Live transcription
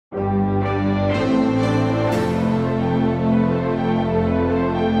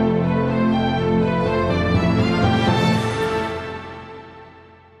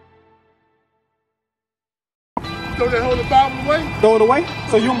Throw it away?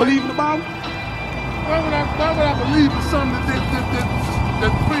 So you don't believe in the Bible? Why would I believe in something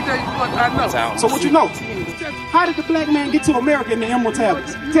that predates what I know? So what you know? How did the black man get to America in the Emerald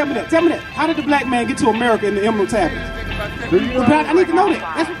Tablets? Tell me that. Tell me that. How did the black man get to America in the Emerald Tablets? I need to know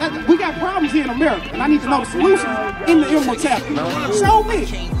that. We got problems here in America, and I need to know the solution in the Emerald Tablets. Show me.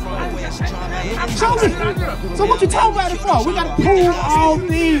 Show me. So what you talking about it for? We gotta prove all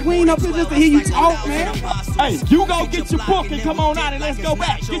things. We ain't up here just to hear you talk, man. Hey, you go get your book and come on out and let's go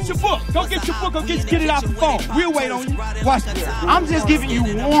back. Get your book. Go get your book. Go get it off the phone. We'll wait on you. Watch this. I'm just giving you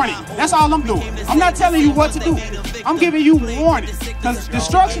warning. That's all I'm doing. I'm not telling you what to do. I'm giving you warning. Because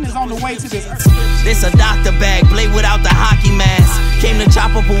destruction is on the way to this earth. This a doctor bag, blade without the hockey mask. Came to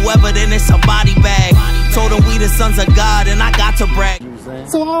chop up whoever, then it's a body bag. Told them we the sons of God and I got to brag.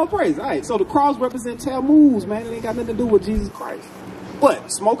 So all praise. All right, so the cross represents Tammuz, man. It ain't got nothing to do with Jesus Christ.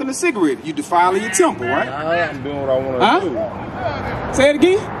 But smoking a cigarette, you defiling your temple, right? I'm doing what I want to do. Say it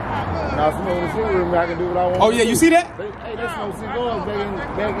again? Now smoking a cigarette, I can do what I want to do. Oh yeah, you see that? Hey, they smoke cigars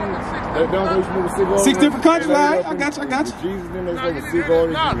back in they don't smoke cigars. 6 different countries, all right? I got you, I got you. Jesus, then they smoke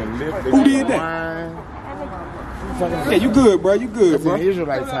cigars. Who did that? Yeah, you good, bro. You good, bro.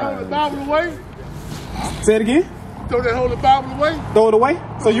 Israelites time. Throw the Bible away? Say it again? Throw that Holy Bible away? Throw it away?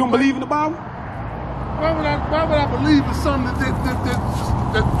 So you don't believe in the Bible? Why would I believe in something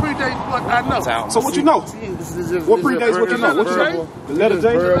that predates what I know? So what you know? What predates what you know? What you know? The letter J?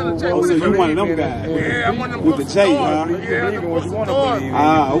 Oh, so you one of them guys. Yeah, I'm one of them. With the J, huh?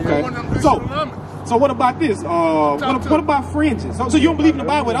 Ah, okay. So what about this? What about fringes? So you don't believe in the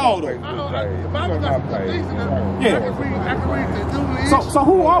Bible at all, though? The Bible got some things in it. Yeah. I can read the Jubilee. So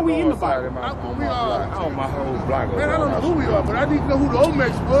who are we in the Bible? We are. My whole block. Man, I don't know who we are, but I need to know who the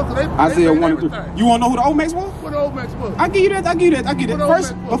Olmecs was. Isaiah 1 and 3. You want to know who the Olmecs was? What the Olmecs was? I give you that. I give you that. I give you that.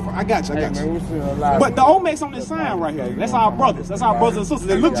 First, I got you. I got you. But the Olmecs on this sign right here, that's our brothers. That's our brothers and sisters.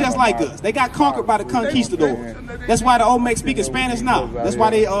 They look just like us. They got conquered by the conquistadors. That's why the Olmecs speak in Spanish now. That's why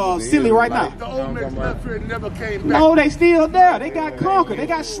they silly right now. The Olmecs left here and never came back. No, they still there. They got conquered. They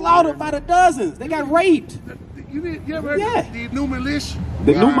got slaughtered by the dozens. They got raped. You ever heard the new militia?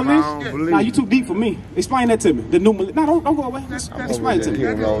 The new militia? Nah, you too deep for me. Explain that to me. The new militia. No, don't go away. Explain it to me.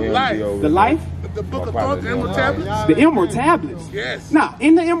 The life? The book of thought, the Emerald Tablets? The Emerald Tablets? Yes. Now,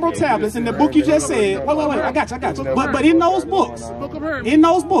 in the Emerald Tablets, in the book you just said, wait, I got you. But in those books,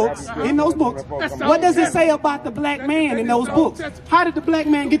 what does it say about the black man in those books? How did the black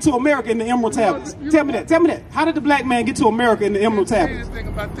man get to America in the Emerald Tablets? Tell me that. How did the black man get to America in the Emerald Tablets?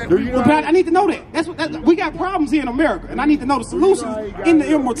 I need to know that. We got problems here in America, and I need to know the solutions in the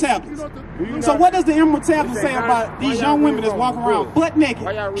Emerald Tablets. So what does the Emerald Tablets say about these young women that's walking around butt naked,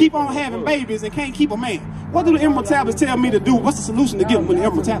 keep on having babies, and can't keep a man? What do the Emerald Tablets tell me to do? What's the solution to get them with the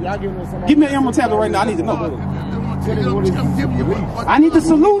Emerald Tablet? Give me an Emerald Tablet right now. I need to know. I need the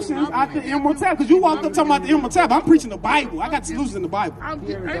solutions out the Emerald Tablet. Because you walked up talking about the Emerald Tablet. I'm preaching the Bible. I got solutions in the Bible.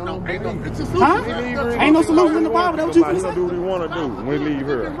 Ain't no Huh? Ain't no solutions in the Bible. That's what you finna say? Do what you want to do when we leave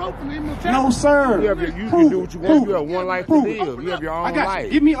here. No, sir. You can do what you want. You have one life to live. You have your own life.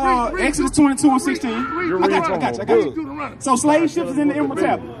 Give me Exodus 22 and 16. I got you. So slave ships is in the Emerald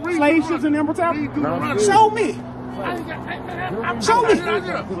Tablet. Slave ships in the Emerald Tablet? Show me. Show me.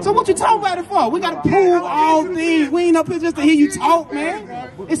 So what you talking about it for? We gotta prove all things. We ain't up here just to hear you talk, man.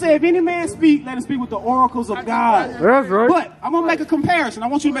 It said if any man speak, let him speak with the oracles of God. That's right. But I'm gonna make a comparison. I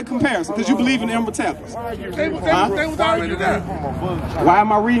want you to make a comparison because you believe in the Emerald Tablets. They was already there. Why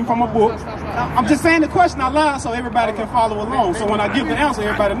am I reading from a book? I'm just saying the question out loud so everybody can follow along. So when I give the answer,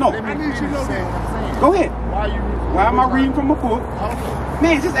 everybody knows. I need you to know that. Go ahead. Why am I reading from a book?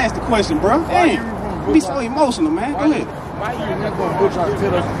 Man, just ask the question, bro. Damn. Be so emotional, man. Go ahead.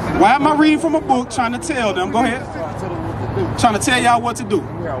 Why am I reading from a book trying to tell them? Go ahead. Trying to tell y'all what to do.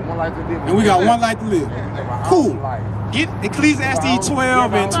 And we got one life to live. Cool. Get Ecclesiastes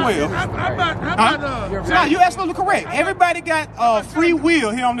 12 and 12. No, you're absolutely correct. Everybody got free will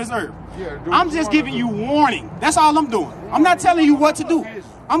here on this earth. I'm just giving you warning. That's all I'm doing. I'm not telling you what to do.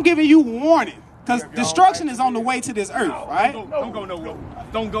 I'm giving you warning. Because destruction is on the way to this earth, right? Don't go nowhere.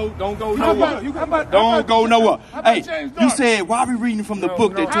 Don't go nowhere. Don't go nowhere. Hey, you said, why are we reading from the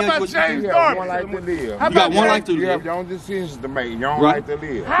book that tells you what you do? You got one life to live. You got one life to live. You have your own decisions to make. Your own life to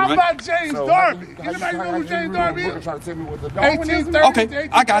live. How about James Darby? Anybody know who James Darby is? Trying to tell me what to do. Okay,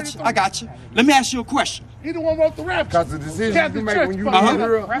 I got you. Let me ask you a question. He the one who wrote the rap. Because the decisions you make when you live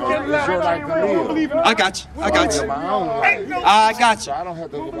here is your life to live. I got you. I got you. I don't have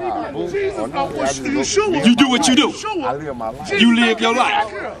to live by a book or nothing. You do what you do. I live my life. You live your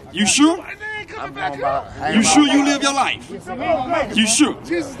life. You sure? coming back here. You sure you live your life? You sure?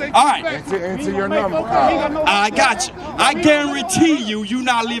 All right. Into your number card. I got you. I guarantee you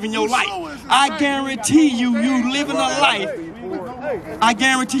not living your life. I guarantee you living a life. I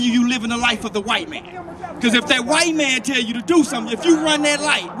guarantee you living the life of the white man. Because if that white man tell you to do something, if you run that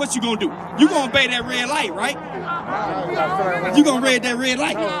light, what you gonna do? You gonna obey that red light, right? You gonna read that red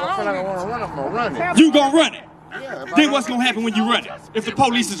light. You gonna run it. Then what's gonna happen when you run it? If the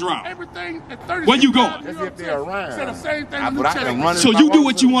police is around, where you going? If they're around. So you do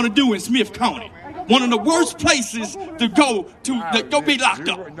what you want to do in Smith County. One of the worst places to go be locked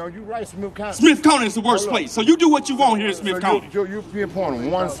up. No, you're right, Smith County. Smith County is the worst place. So you do what you want here in Smith County. You pinpoint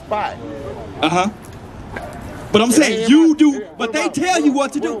one spot. But I'm saying you do, but they tell you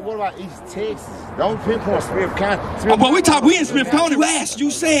what to do. What about East Texas? Don't pinpoint Smith County. But we in Smith County.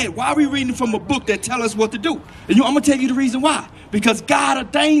 You said, why are we reading from a book that tell us what to do? And I'm going to tell you the reason why. Because God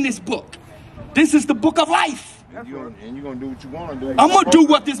ordained this book. This is the book of life. And you're going to do what you want to do. I'm going to do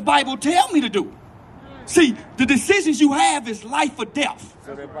what this Bible tell me to do. See, the decisions you have is life or death.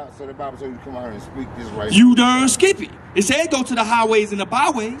 So the Bible says you come out here and speak this right. You darn skip it. It said go to the highways and the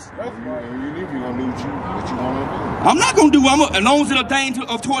byways. You're going to do what you want to do. I'm not going to do as long as it's ordained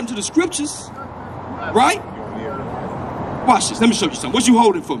according to the scriptures. Right? Watch this. Let me show you something. What you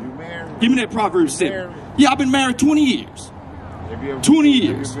holding for me? Give me that Proverbs 7. Yeah, I've been married 20 years. 20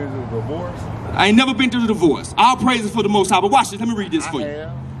 years. Have you been through a divorce? I ain't never been through a divorce. All praises for the Most High. But watch this. Let me read this for you.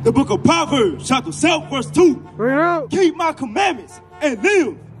 The book of Proverbs, chapter 7, verse 2. Keep my commandments and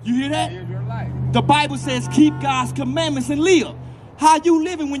live. You hear that? The Bible says keep God's commandments and live. How you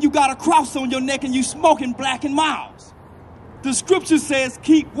living when you got a cross on your neck and you smoking Black and Miles? The scripture says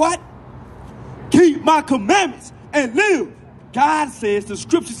keep what? Keep my commandments and live. God says, the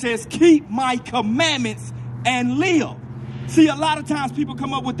scripture says, keep my commandments and live. See, a lot of times people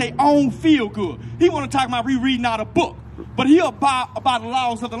come up with their own feel good. He want to talk about rereading out a book, but he about the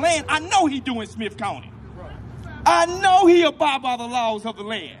laws of the land. I know he doing Smith County. I know he abide by the laws of the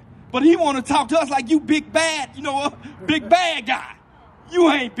land, but he want to talk to us like you big bad, big bad guy. You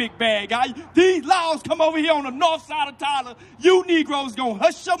ain't big bad guy. These laws come over here on the north side of Tyler. You Negroes gonna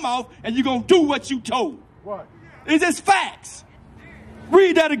hush your mouth and you gonna do what you told. What? It's just facts.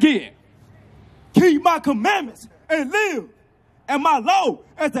 Read that again. Keep my commandments and live, and my law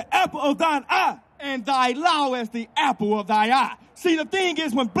as the apple of thine eye, and thy law as the apple of thy eye. See, the thing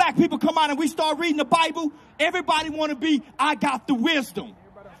is, when black people come out and we start reading the Bible, everybody want to be, I got the wisdom.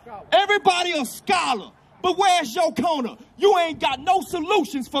 Everybody a scholar. But where's your corner? You ain't got no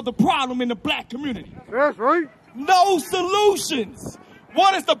solutions for the problem in the black community. That's right. No solutions.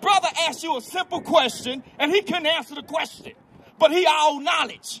 What if the brother asked you a simple question and he couldn't answer the question? But he all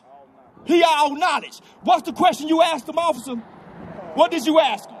knowledge. He all knowledge. What's the question you asked him, officer? What did you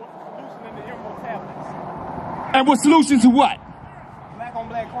ask him? And what solutions to what? Black on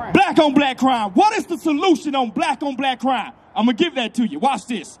black crime. Black on black crime. What is the solution on black crime? I'm going to give that to you. Watch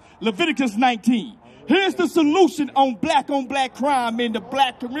this. Leviticus 19. Here's the solution on black crime in the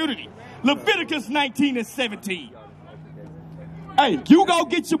black community. Leviticus 19 and 17. Hey, you go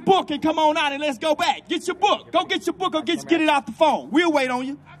get your book and come on out and let's go back. Get your book. Go get your book or get it out the phone. We'll wait on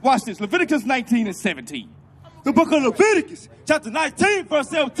you. Watch this. Leviticus 19 and 17. The book of Leviticus, chapter 19, verse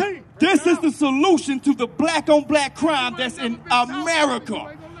 17. This is the solution to the black on black crime that's in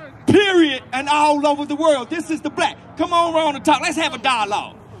America. Period. And all over the world. This is the black. Come on around and talk. Let's have a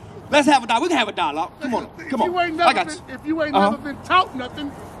dialogue. Let's have a dialogue. We can have a dialogue. Come on. Come on. I got you. If you ain't never been taught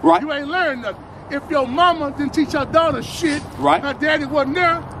nothing, right, you ain't learned nothing. If your mama didn't teach her daughter shit, right, her daddy wasn't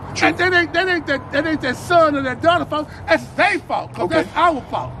there, that ain't that son or that daughter fault. That's their fault, because that's our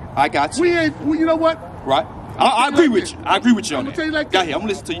fault. I got you. You know what? Right. I agree with you. I agree with you on that. Tell you like Go ahead. I'm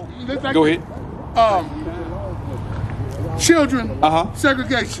going to listen to you. Go ahead. Children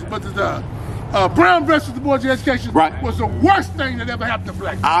segregation, but the Brown versus the Board of Education was the worst thing that ever happened to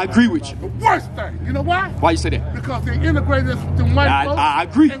black people. I agree with you. The worst thing. You know why? Why you say that? Because they integrated us with the white folks. I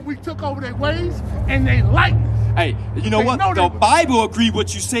agree. And we took over their ways, and they liked us. Hey, you know what? The Bible agreed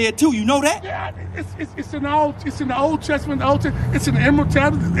what you said too. You know that? Yeah, it's in the Old Testament. It's in the Emerald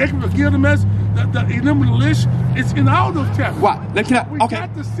Tablets, the Exodus, Gilgamesh, the Enumerated List. It's in all those chapters. Why? We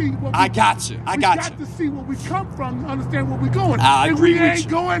got to see what I got you. We got to see where we come from to understand where we're going. I agree with you. We ain't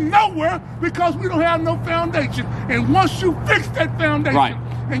going nowhere because we don't have no foundation. And once you fix that foundation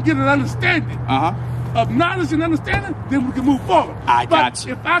and get an understanding of knowledge and understanding, then we can move forward. I got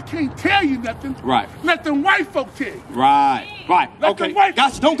you. If I can't tell you nothing, let them white folk tell you. Right. Okay.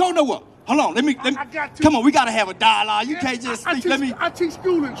 Got you. Don't go nowhere. Hold on. Let me. Come on. We got to have a dialogue. You can't just speak. I teach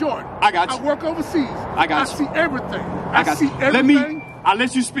school in Jordan. I got you. I work overseas. I got you. I see everything. I got see you. everything. I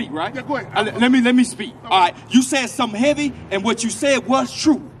let you speak, right? Yeah, go ahead. Let me speak. All right. You said something heavy, and what you said was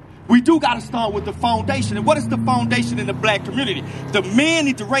true. We do got to start with the foundation. And what is the foundation in the black community? The men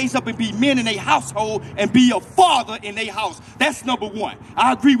need to raise up and be men in their household and be a father in their house. That's number one.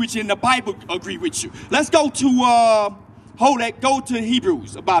 I agree with you, and the Bible agree with you. Let's go to go to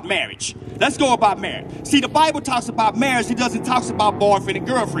Hebrews about marriage. Let's go about marriage. See, the Bible talks about marriage. It doesn't talk about boyfriend and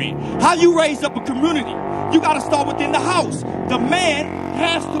girlfriend. How you raise up a community? You got to start within the house. The man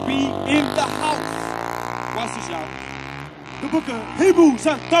has to be in the house. Watch this, y'all. The book of Hebrews,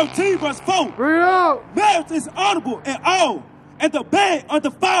 chapter 13, verse 4. Marriage is honorable and all, and the bed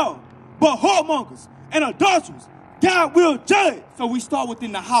undefiled, but whoremongers and adulterers God will judge. So we start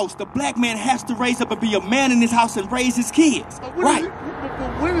within the house. The black man has to raise up and be a man in his house and raise his kids. Right.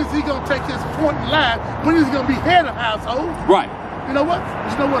 But when is he going to take his point in line? When is he going to be head of household? Right. You know what?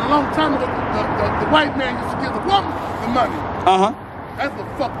 A long time ago, the white man used to give the woman the money. That's what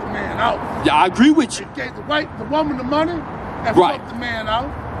fucked the man out. Yeah, I agree with you. They gave the woman the money, that fucked the man out.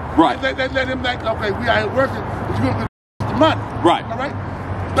 Right. They let him like, okay, we out here working, but you're going to give the money. Right. All right?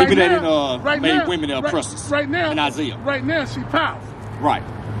 Keeping that in made women the oppressors. Right now. In Isaiah. Right now, she powerful. Right.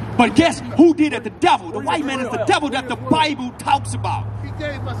 But guess who did it? The devil. The white man is the devil that the Bible talks about. He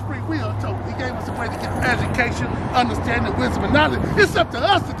gave us free will, too. He gave us a way to get education, understanding, wisdom, and knowledge. It's up to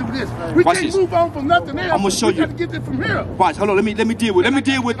us to do this. We can't move on from nothing else. I'm gonna show you. We got to get it from here. Watch. Hold on. Let me deal with. I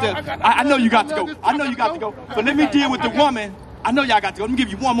know you got to go. I know you got to go. But let me deal with the woman. I know y'all got to go. Let me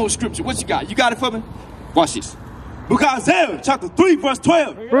give you one more scripture. What you got? You got it for me? Watch this. Book of Isaiah, chapter 3, verse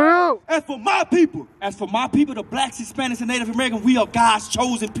 12. As for my people, the blacks, Hispanics, and Native Americans, we are God's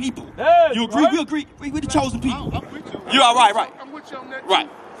chosen people. You agree? Right? We agree. We're the chosen people. I'm with you. You are right. I'm with you on that. Right.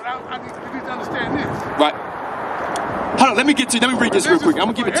 But I need to understand this. Right. Hold on. Let me read this real quick.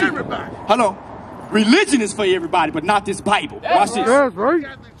 I'm going to give it to you. Hold on. Religion is for everybody, but not this Bible. Watch this. That's right.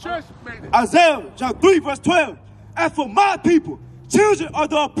 Isaiah, chapter 3, verse 12. As for my people, children are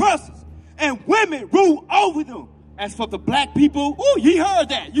the oppressors, and women rule over them. As for the black people, oh, ye heard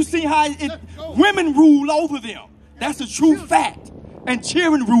that. You see how women rule over them. That's a true fact. And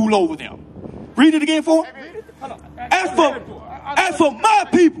children rule over them. Read it again for me. As for my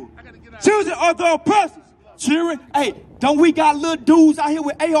people, children are the oppressors. Children, hey, don't we got little dudes out here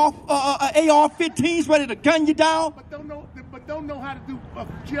with AR-15s ready to gun you down? But don't know how to do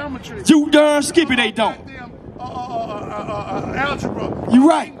geometry. You darn skippy, they don't. Algebra. You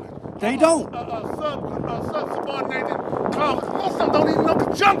right. They don't. Subordinated clauses. Most of them don't even know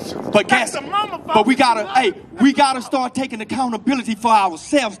conjunctions. But we gotta start taking accountability for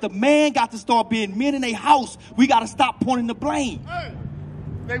ourselves. The man got to start being men in a house. We gotta stop pointing the blame. Hey,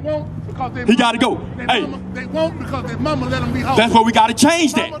 they won't because they. He gotta go. They won't because their mama let them be hoes. That's what we gotta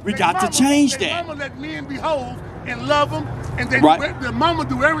change that. We got to change that. Mama let men be hoes and love them, and their mama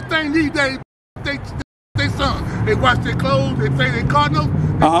do everything these days. They son. They wash their clothes. They play their Cardinals.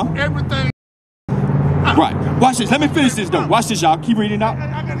 Everything. Right. Watch this. Let me finish this though. Watch this, y'all. Keep reading out.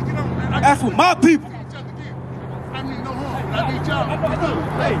 I gotta get on, man. As for my people. I mean no harm. I need y'all.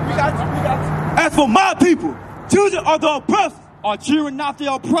 Hey, we got you. As for my people, children are the oppressors. Are children not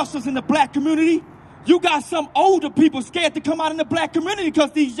the oppressors in the black community? You got some older people scared to come out in the black community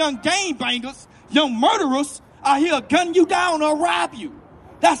because these young gangbangers, young murderers are here to gun you down or rob you.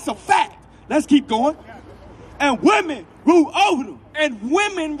 That's a fact. Let's keep going. And women rule over them. And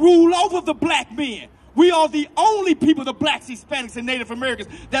women rule over the black men. We are the only people, the blacks, Hispanics, and Native Americans,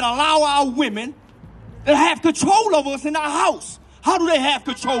 that allow our women to have control over us in our house. How do they have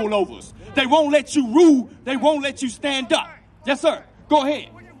control over us? They won't let you rule. They won't let you stand up. Yes, sir. Go ahead.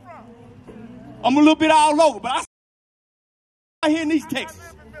 I'm a little bit all over, but I here in East Texas.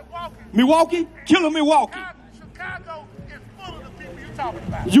 Milwaukee? Killer Milwaukee. Chicago is full of the people you're talking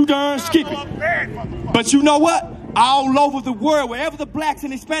about. You darn skippy. But you know what? All over the world, wherever the blacks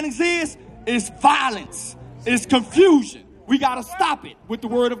and Hispanics is violence. It's confusion. We got to stop it with the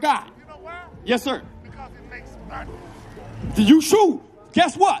word of God. You know why? Yes, sir. Because it makes money. You true.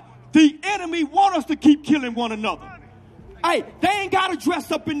 Guess what? The enemy want us to keep killing one another. Hey, they ain't got to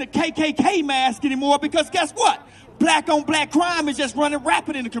dress up in the KKK mask anymore because guess what? Black on black crime is just running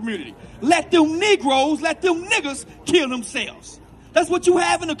rapid in the community. Let them Negroes, let them niggas kill themselves. That's what you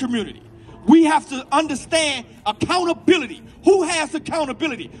have in the community. We have to understand accountability. Who has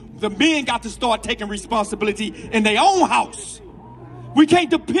accountability? The men got to start taking responsibility in their own house. We can't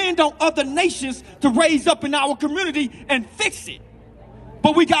depend on other nations to raise up in our community and fix it.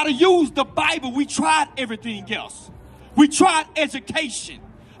 But we got to use the Bible. We tried everything else. We tried education.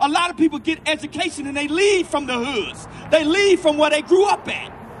 A lot of people get education and they leave from the hoods. They leave from where they grew up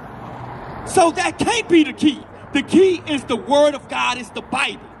at. So that can't be the key. The key is the word of God, is the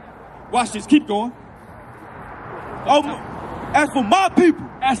Bible. Watch this, keep going. As for my people.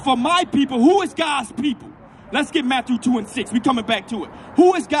 As for my people, who is God's people? Let's get Matthew 2 and 6. We're coming back to it.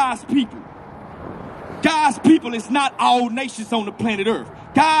 Who is God's people? God's people is not all nations on the planet Earth.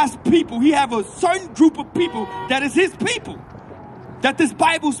 God's people, he have a certain group of people that is his people. That this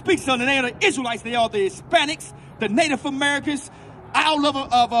Bible speaks of. They are the Israelites. They are the Hispanics, the Native Americans, all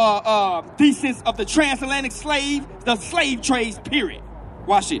of descendants of the transatlantic slave, the slave trades, period.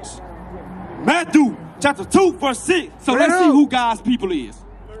 Watch this. Matthew chapter 2, verse 6. So let's see who God's people is.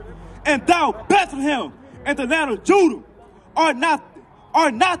 And thou, Bethlehem, in the land of Judah, are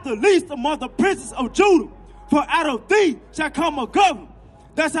not the least among the princes of Judah. For out of thee shall come a governor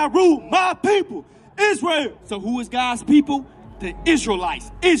that shall rule my people, Israel. So who is God's people? The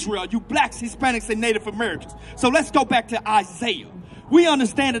Israelites. Israel, you blacks, Hispanics, and Native Americans. So let's go back to Isaiah. We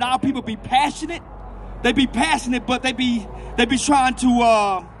understand that our people be passionate. They be passionate, but they be trying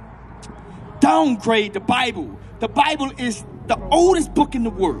to downgrade the Bible. The Bible is the oldest book in the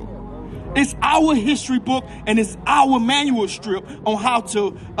world. It's our history book, and it's our manual strip on how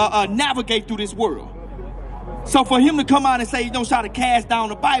to navigate through this world. So for him to come out and say, don't try to cast down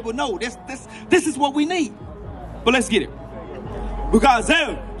the Bible, no, this is what we need. But let's get it. We got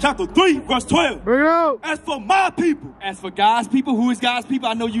Isaiah chapter 3, verse 12. Bring it out. As for my people. As for God's people, who is God's people?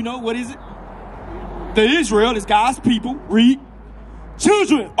 I know you know. What is it? The Israel is God's people. Read.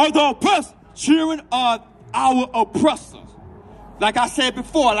 Children are the oppressors. Children are our oppressors. Like I said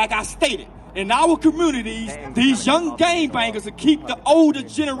before, like I stated, in our communities, these young gangbangers will keep the older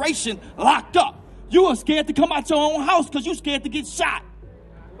generation locked up. You are scared to come out your own house because you're scared to get shot.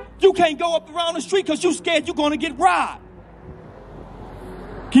 You can't go up around the street because you're scared you're going to get robbed.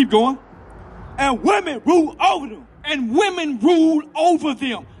 Keep going. And women rule over them. And women rule over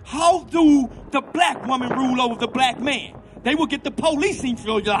them. How do the black woman rule over the black man? They will get the policing for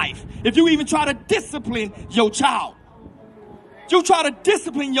your life if you even try to discipline your child. You try to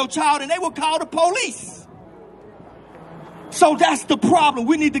discipline your child and they will call the police. So that's the problem.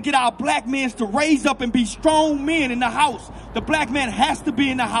 We need to get our black men to raise up and be strong men in the house. The black man has to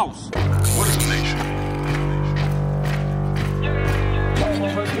be in the house. What is a nation?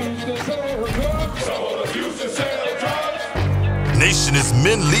 Nation is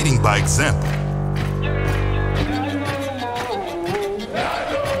men leading by example.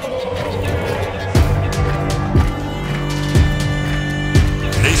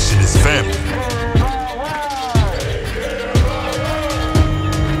 Nation is family.